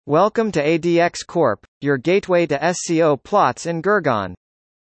Welcome to ADX Corp, your gateway to SCO plots in Gurgaon.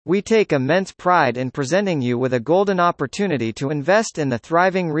 We take immense pride in presenting you with a golden opportunity to invest in the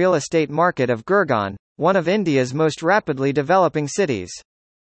thriving real estate market of Gurgaon, one of India's most rapidly developing cities.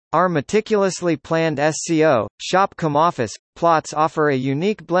 Our meticulously planned SCO, shop-cum-office, plots offer a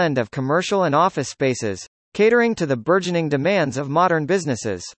unique blend of commercial and office spaces, catering to the burgeoning demands of modern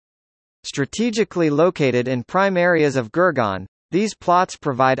businesses. Strategically located in prime areas of Gurgaon, these plots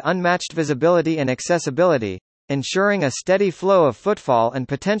provide unmatched visibility and accessibility, ensuring a steady flow of footfall and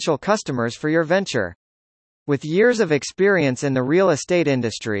potential customers for your venture. With years of experience in the real estate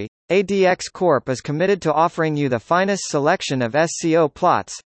industry, ADX Corp is committed to offering you the finest selection of SCO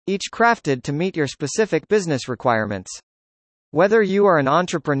plots, each crafted to meet your specific business requirements. Whether you are an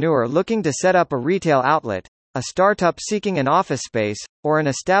entrepreneur looking to set up a retail outlet, a startup seeking an office space, or an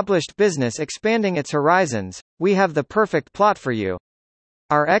established business expanding its horizons, we have the perfect plot for you.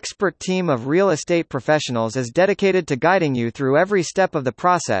 Our expert team of real estate professionals is dedicated to guiding you through every step of the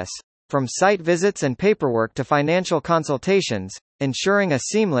process, from site visits and paperwork to financial consultations, ensuring a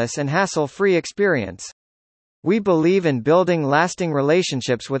seamless and hassle-free experience. We believe in building lasting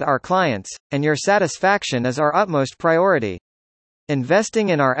relationships with our clients, and your satisfaction is our utmost priority. Investing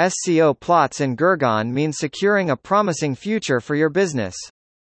in our SCO plots in Gurgaon means securing a promising future for your business.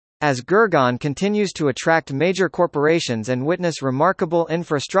 As Gurgaon continues to attract major corporations and witness remarkable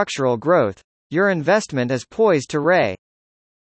infrastructural growth, your investment is poised to rise.